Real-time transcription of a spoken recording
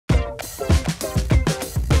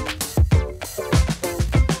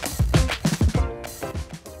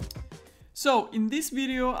So in this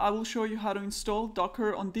video, I will show you how to install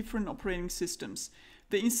Docker on different operating systems.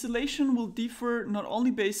 The installation will differ not only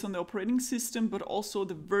based on the operating system, but also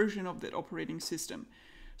the version of that operating system.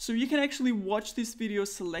 So you can actually watch this video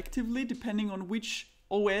selectively depending on which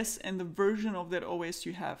OS and the version of that OS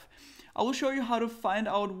you have. I will show you how to find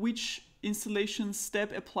out which installation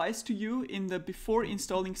step applies to you in the before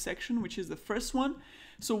installing section, which is the first one.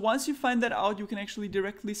 So once you find that out, you can actually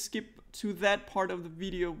directly skip to that part of the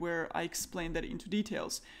video where I explain that into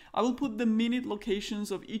details. I will put the minute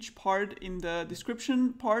locations of each part in the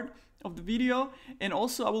description part of the video, and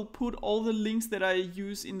also I will put all the links that I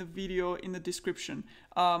use in the video in the description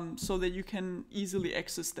so that you can easily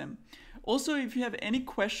access them. Also, if you have any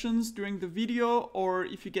questions during the video, or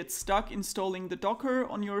if you get stuck installing the Docker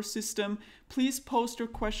on your system, please post your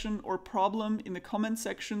question or problem in the comment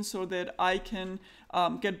section so that I can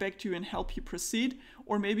get back to you and help you proceed,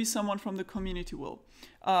 or maybe someone from the community will.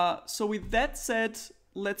 So with that said,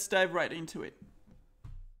 let's dive right into it.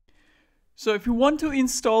 So if you want to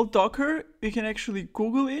install Docker, you can actually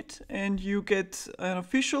Google it and you get an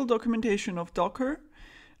official documentation of Docker.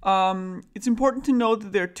 It's important to note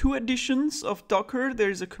that there are two editions of Docker.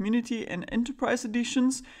 There's a community and enterprise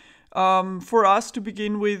editions. For us to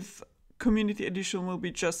begin with, community edition will be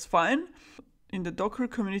just fine. In the Docker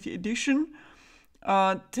community edition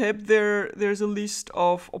tab, there's a list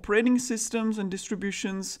of operating systems and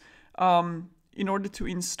distributions in order to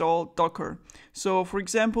install Docker. So for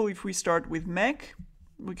example, if we start with Mac,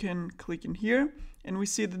 we can click in here and we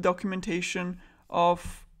see the documentation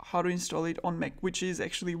of how to install it on Mac, which is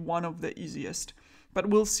actually one of the easiest, but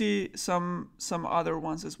we'll see some other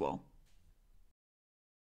ones as well.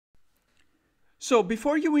 So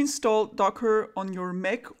before you install Docker on your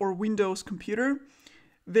Mac or Windows computer,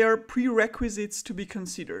 there are prerequisites to be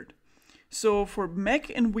considered. So for Mac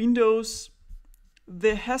and Windows,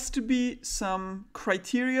 there has to be some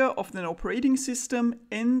criteria of the operating system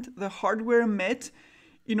and the hardware met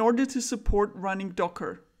in order to support running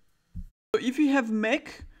Docker. So if you have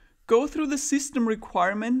Mac, go through the system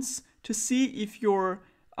requirements to see if your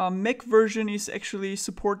Mac version is actually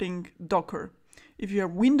supporting Docker. If you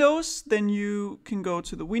have Windows, then you can go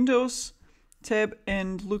to the Windows tab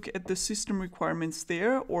and look at the system requirements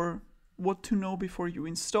there, or what to know before you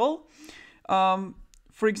install.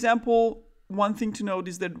 For example, one thing to note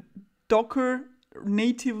is that Docker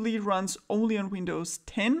natively runs only on Windows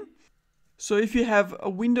 10. So if you have a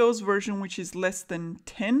Windows version which is less than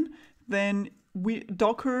 10, then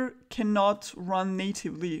Docker cannot run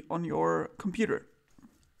natively on your computer.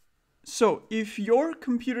 So if your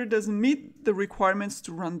computer doesn't meet the requirements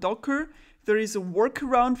to run Docker, there is a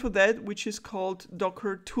workaround for that, which is called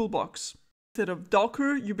Docker Toolbox. Instead of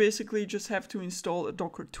Docker, you basically just have to install a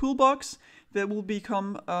Docker Toolbox that will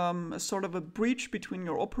become a sort of a bridge between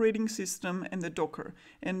your operating system and the Docker,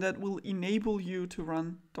 and that will enable you to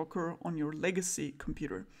run Docker on your legacy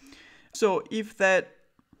computer. So if that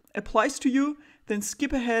applies to you, then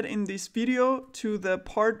skip ahead in this video to the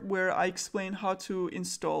part where I explain how to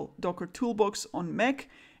install Docker Toolbox on Mac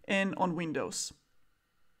and on Windows.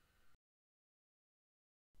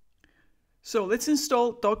 So let's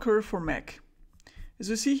install Docker for Mac. As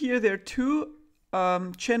you see here, there are two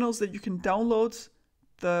channels that you can download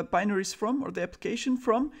the binaries from, or the application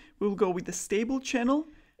from. We'll go with the stable channel.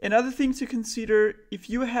 Another thing to consider, if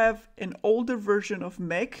you have an older version of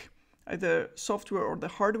Mac, either software or the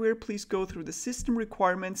hardware, please go through the system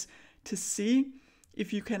requirements to see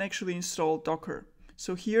if you can actually install Docker.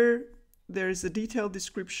 So here there is a detailed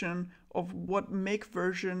description of what Mac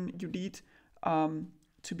version you need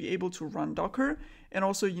to be able to run Docker, and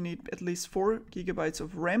also you need at least 4 GB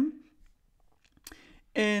of RAM.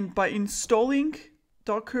 And by installing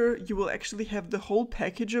Docker, you will actually have the whole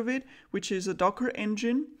package of it, which is a Docker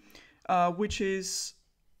engine, which is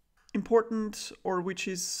important, or which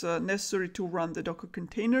is necessary to run the Docker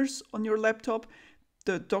containers on your laptop,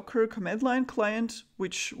 the Docker command line client,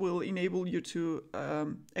 which will enable you to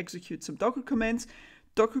execute some Docker commands.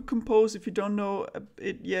 Docker Compose, if you don't know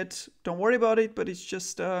it yet, don't worry about it, but it's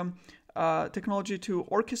just technology to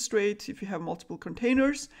orchestrate if you have multiple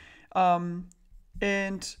containers,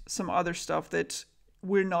 and some other stuff that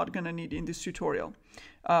we're not going to need in this tutorial.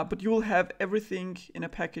 But you will have everything in a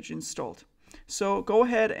package installed. So go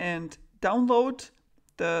ahead and download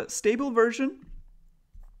the stable version.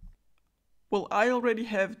 Well, I already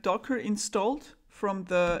have Docker installed from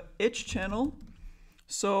the Edge channel,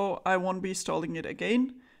 so I won't be installing it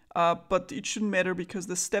again, but it shouldn't matter because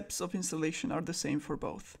the steps of installation are the same for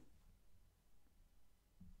both.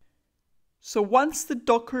 So once the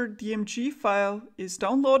Docker DMG file is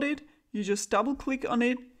downloaded, you just double click on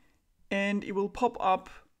it and it will pop up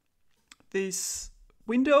this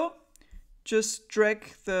window. Just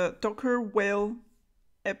drag the Docker Whale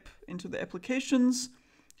app into the applications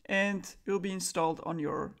and it will be installed on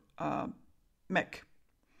your Mac.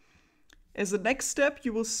 As the next step,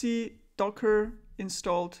 you will see Docker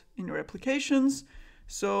installed in your applications.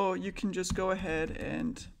 So you can just go ahead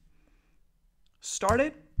and start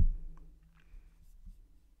it.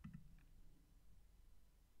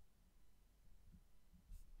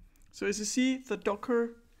 So as you see, the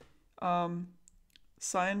Docker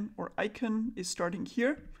sign or icon is starting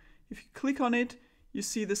here. If you click on it, you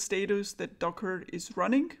see the status that Docker is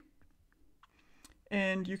running.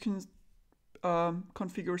 And you can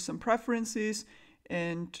configure some preferences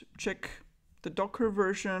and check the Docker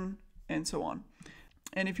version and so on.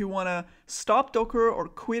 And if you want to stop Docker or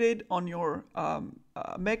quit it on your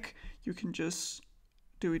Mac, you can just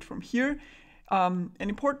do it from here. An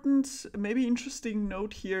important, maybe interesting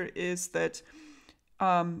note here is that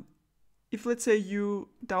if let's say you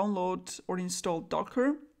download or install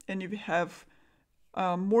Docker and you have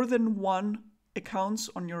more than one accounts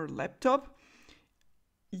on your laptop,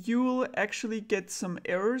 you will actually get some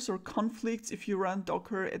errors or conflicts if you run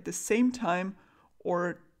Docker at the same time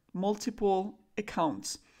or multiple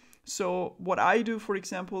accounts. So what I do, for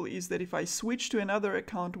example, is that if I switch to another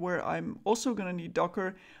account where I'm also going to need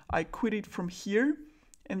Docker, I quit it from here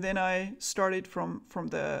and then I start it from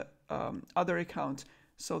the other account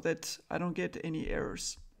so that I don't get any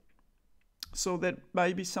errors. So that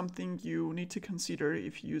might be something you need to consider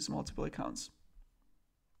if you use multiple accounts.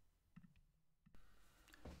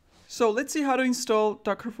 So let's see how to install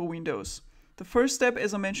Docker for Windows. The first step,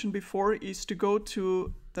 as I mentioned before, is to go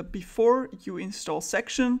to the before you install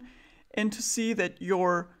section and to see that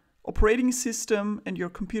your operating system and your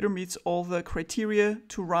computer meets all the criteria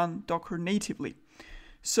to run Docker natively.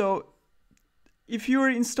 So if you're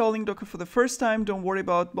installing Docker for the first time, don't worry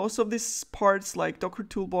about most of these parts like Docker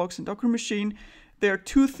Toolbox and Docker Machine. There are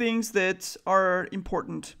two things that are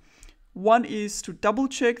important. One is to double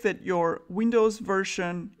check that your Windows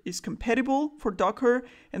version is compatible for Docker,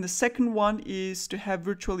 and the second one is to have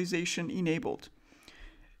virtualization enabled.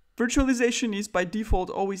 Virtualization is by default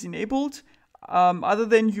always enabled, other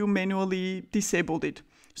than you manually disabled it.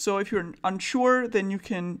 So if you're unsure, then you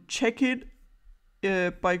can check it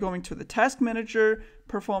by going to the Task Manager,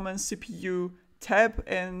 Performance, CPU tab,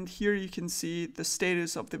 and here you can see the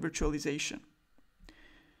status of the virtualization.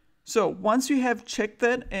 So once you have checked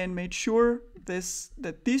that and made sure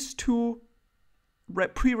that these two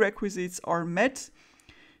prerequisites are met,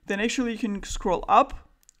 then actually you can scroll up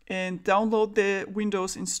and download the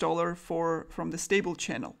Windows installer from the stable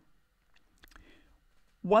channel.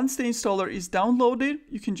 Once the installer is downloaded,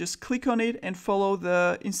 you can just click on it and follow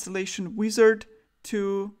the installation wizard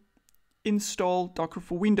to install Docker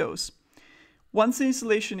for Windows. Once the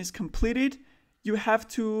installation is completed, you have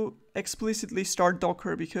to explicitly start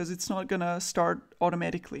Docker because it's not gonna start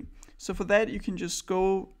automatically. So for that, you can just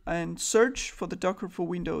go and search for the Docker for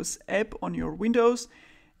Windows app on your Windows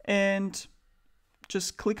and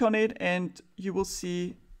just click on it and you will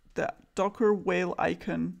see the Docker whale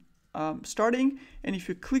icon starting. And if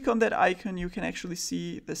you click on that icon, you can actually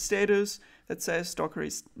see the status that says Docker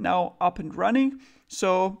is now up and running.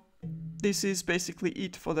 So this is basically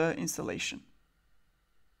it for the installation.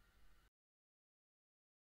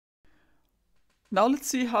 Now let's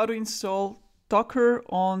see how to install Docker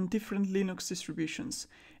on different Linux distributions.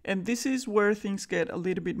 And this is where things get a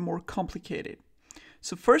little bit more complicated.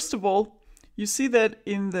 So first of all, you see that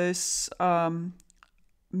in this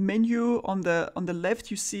menu on the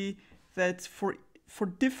left, you see that for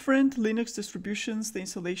different Linux distributions, the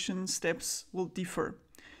installation steps will differ.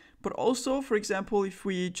 But also, for example, if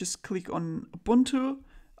we just click on Ubuntu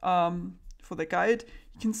for the guide,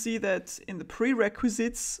 you can see that in the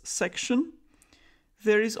prerequisites section,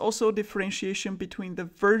 there is also differentiation between the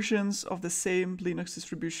versions of the same Linux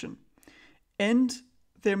distribution. And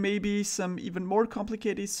there may be some even more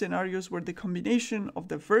complicated scenarios where the combination of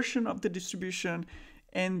the version of the distribution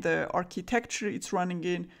and the architecture it's running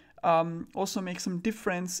in also makes some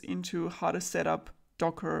difference into how to set up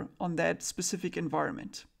Docker on that specific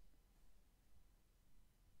environment.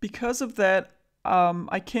 Because of that,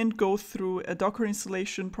 I can't go through a Docker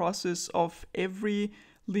installation process of every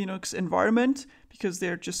Linux environment because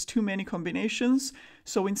there are just too many combinations.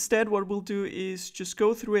 So instead, what we'll do is just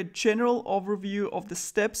go through a general overview of the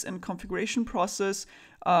steps and configuration process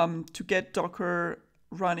to get Docker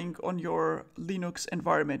running on your Linux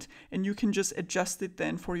environment. And you can just adjust it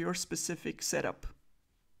then for your specific setup.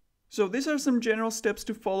 So these are some general steps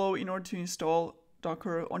to follow in order to install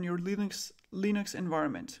Docker on your Linux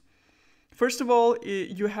environment. First of all,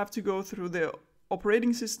 you have to go through the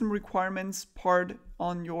operating system requirements part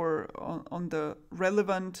on the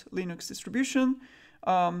relevant Linux distribution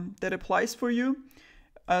that applies for you.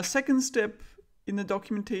 Second step in the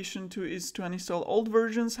documentation is to uninstall old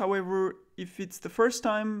versions. However, if it's the first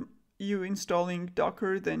time you installing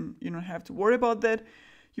Docker, then you don't have to worry about that.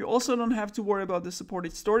 You also don't have to worry about the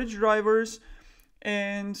supported storage drivers,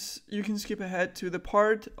 and you can skip ahead to the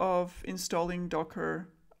part of installing Docker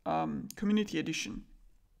Community Edition.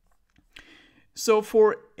 So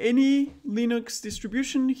for any Linux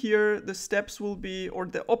distribution here, the steps will be, or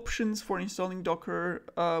the options for installing Docker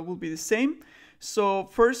will be the same. So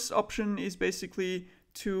first option is basically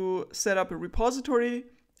to set up a repository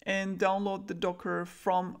and download the Docker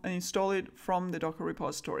and install it from the Docker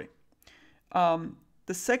repository.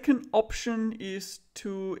 The second option is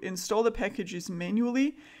to install the packages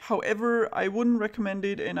manually. However, I wouldn't recommend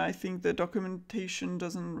it, and I think the documentation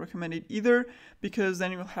doesn't recommend it either, because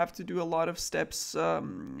then you'll have to do a lot of steps of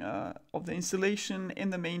the installation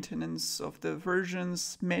and the maintenance of the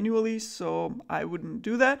versions manually, so I wouldn't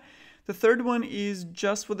do that. The third one is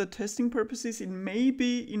just for the testing purposes. It may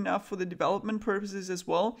be enough for the development purposes as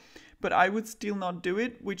well, but I would still not do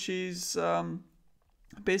it, which is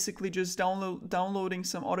basically just downloading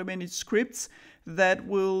some automated scripts that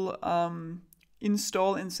will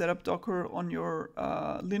install and set up Docker on your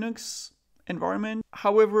Linux environment.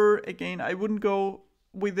 However, again, I wouldn't go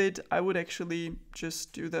with it. I would actually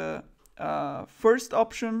just do the first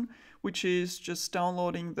option, which is just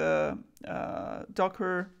downloading the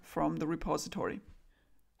Docker from the repository.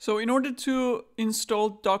 So in order to install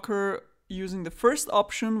Docker using the first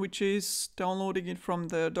option, which is downloading it from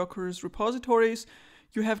the Docker's repositories,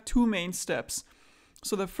 you have two main steps.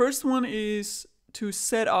 So the first one is to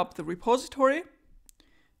set up the repository,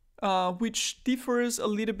 which differs a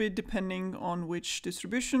little bit depending on which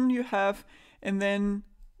distribution you have, and then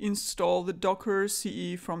install the Docker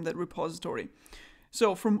CE from that repository.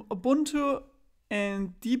 So from Ubuntu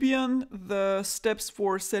and Debian, the steps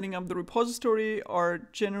for setting up the repository are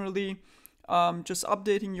generally just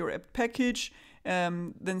updating your apt package,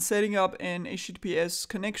 then setting up an HTTPS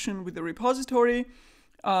connection with the repository,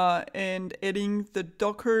 and adding the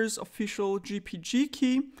Docker's official GPG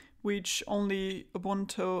key, which only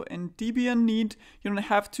Ubuntu and Debian need. You don't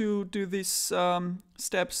have to do these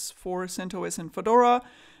steps for CentOS and Fedora.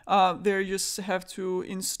 There you just have to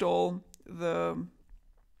install the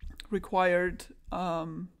required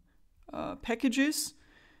packages.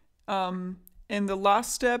 And the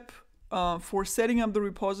last step for setting up the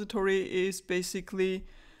repository is basically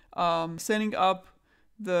setting up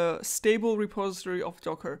the stable repository of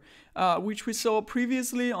Docker, which we saw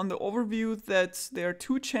previously on the overview that there are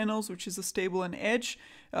two channels, which is a stable and edge.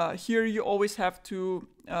 Here you always have to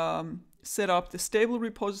set up the stable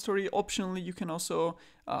repository. Optionally, you can also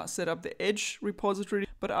set up the edge repository,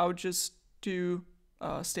 but I would just do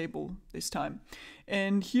stable this time.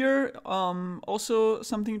 And here also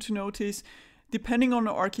something to notice, depending on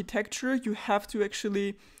the architecture, you have to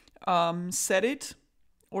actually set it,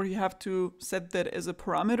 or you have to set that as a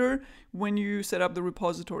parameter when you set up the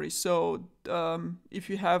repository. So if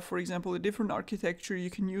you have, for example, a different architecture, you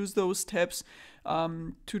can use those steps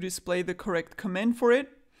to display the correct command for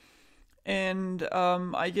it. And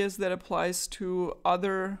I guess that applies to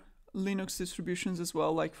other Linux distributions as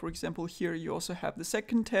well. Like, for example, here you also have the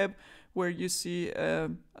second tab where you see a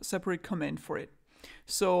separate command for it.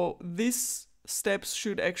 So these steps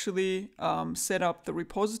should actually set up the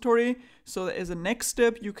repository, so that as a next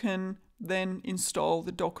step you can then install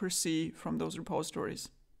the Docker C from those repositories.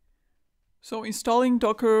 So installing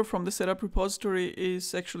Docker from the setup repository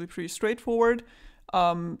is actually pretty straightforward.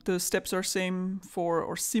 The steps are same for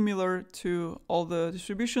or similar to all the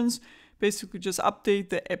distributions. Basically just update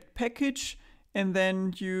the apt package, and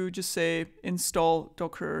then you just say install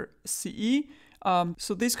Docker CE.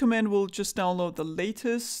 So this command will just download the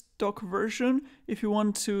latest Docker version. If you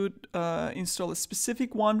want to install a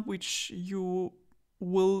specific one, which you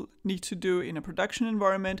will need to do in a production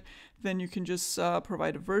environment, then you can just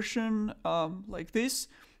provide a version like this.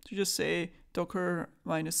 To just say docker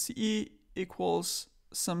 -ce equals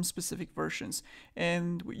some specific versions.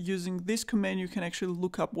 And using this command, you can actually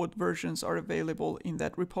look up what versions are available in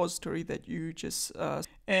that repository that you just...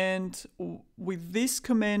 And with this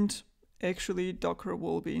command, actually Docker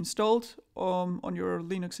will be installed on your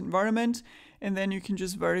Linux environment, and then you can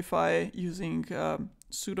just verify using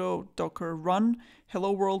sudo docker run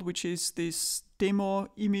hello world, which is this demo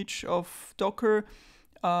image of Docker.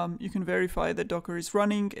 You can verify that Docker is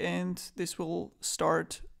running, and this will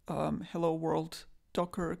start hello world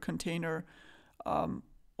Docker container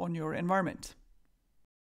on your environment.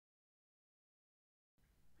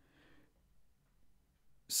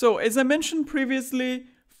 So as I mentioned previously,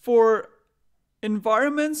 for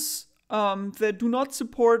environments that do not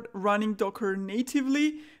support running Docker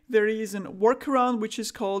natively, there is a workaround which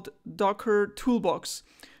is called Docker Toolbox.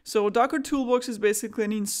 So Docker Toolbox is basically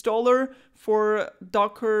an installer for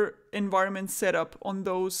Docker environment setup on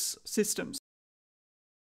those systems.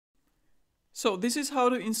 So this is how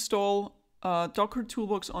to install Docker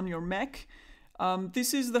Toolbox on your Mac.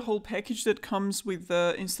 This is the whole package that comes with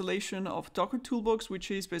the installation of Docker Toolbox,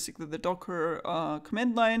 which is basically the Docker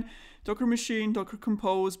command line, Docker machine, Docker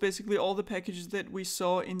Compose, basically all the packages that we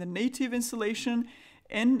saw in the native installation.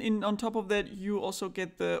 And on top of that, you also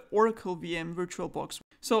get the Oracle VM VirtualBox.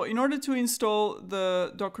 So in order to install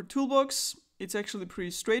the Docker Toolbox, it's actually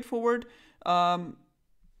pretty straightforward. On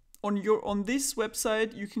this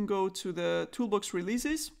website, you can go to the Toolbox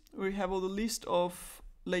releases. We have all the list of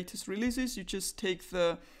latest releases. You just take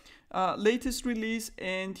the latest release,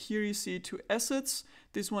 and here you see 2 assets.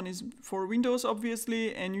 This one is for Windows,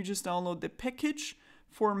 obviously, and you just download the package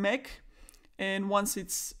for Mac. And once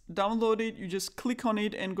it's downloaded, you just click on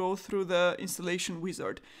it and go through the installation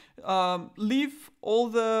wizard. Leave all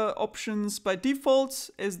the options by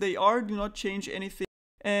default as they are, do not change anything.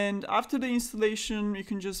 And after the installation, you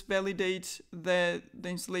can just validate that the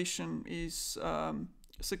installation is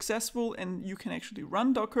successful and you can actually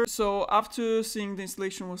run Docker. So after seeing the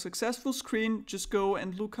installation was successful screen, just go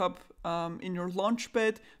and look up in your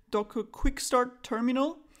Launchpad Docker Quick Start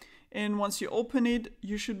Terminal. And once you open it,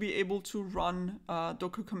 you should be able to run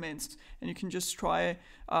Docker commands. And you can just try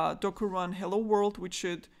Docker run hello world, which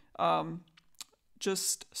should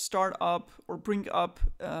just start up or bring up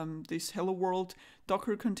this hello world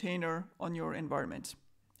Docker container on your environment.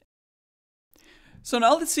 So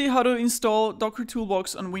now let's see how to install Docker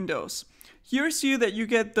Toolbox on Windows. Here you see that you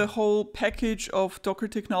get the whole package of Docker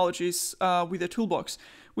technologies with the Toolbox,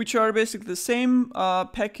 which are basically the same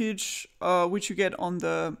package which you get on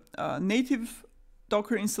the native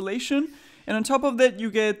Docker installation. And on top of that,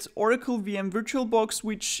 you get Oracle VM VirtualBox,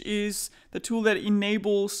 which is the tool that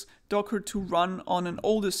enables Docker to run on an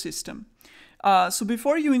older system. So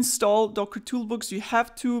before you install Docker Toolbox, you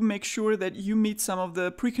have to make sure that you meet some of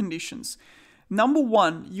the preconditions. Number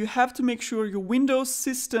 1, you have to make sure your Windows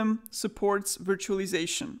system supports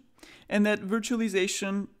virtualization, and that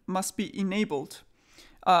virtualization must be enabled.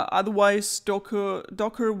 Otherwise,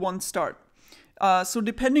 Docker won't start. So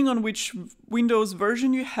depending on which Windows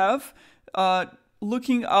version you have,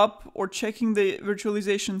 looking up or checking the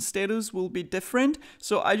virtualization status will be different.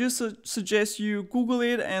 So I just suggest you Google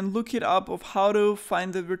it and look it up of how to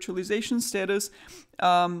find the virtualization status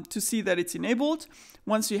to see that it's enabled.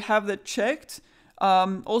 Once you have that checked,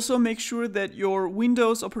 also make sure that your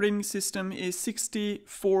Windows operating system is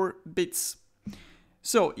 64 bits.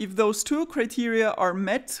 So if those 2 criteria are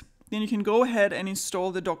met, then you can go ahead and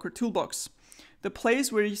install the Docker Toolbox. The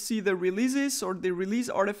place where you see the releases or the release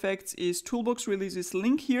artifacts is Toolbox releases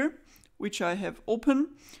link here, which I have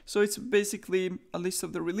open. So it's basically a list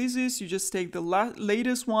of the releases. You just take the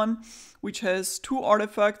latest one, which has 2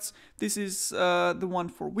 artifacts. This is the one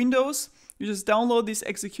for Windows. You just download this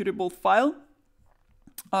executable file,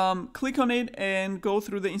 click on it, and go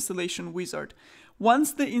through the installation wizard.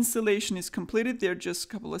 Once the installation is completed, there are just a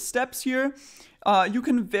couple of steps here. You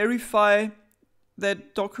can verify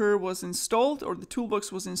that Docker was installed or the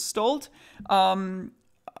Toolbox was installed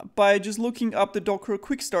by just looking up the Docker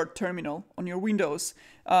Quick Start terminal on your Windows.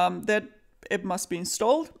 That app must be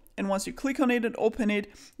installed, and once you click on it and open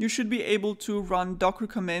it, you should be able to run Docker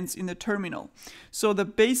commands in the terminal. So the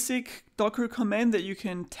basic Docker command that you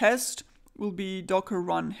can test will be Docker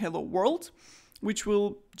run hello world, which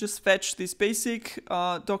will just fetch this basic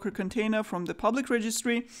Docker container from the public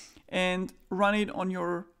registry and run it on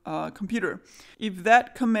your computer. If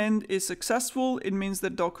that command is successful, it means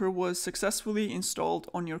that Docker was successfully installed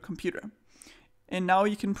on your computer. And now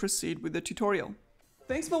you can proceed with the tutorial.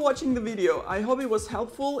 Thanks for watching the video. I hope it was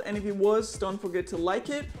helpful, and if it was, don't forget to like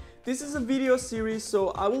it. This is a video series, so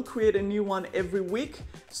I will create a new one every week.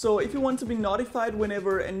 So if you want to be notified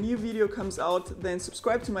whenever a new video comes out, then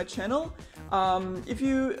subscribe to my channel. If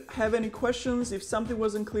you have any questions, if something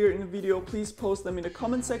wasn't clear in the video, please post them in the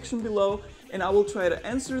comment section below and I will try to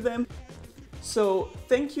answer them. So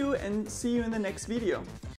thank you and see you in the next video.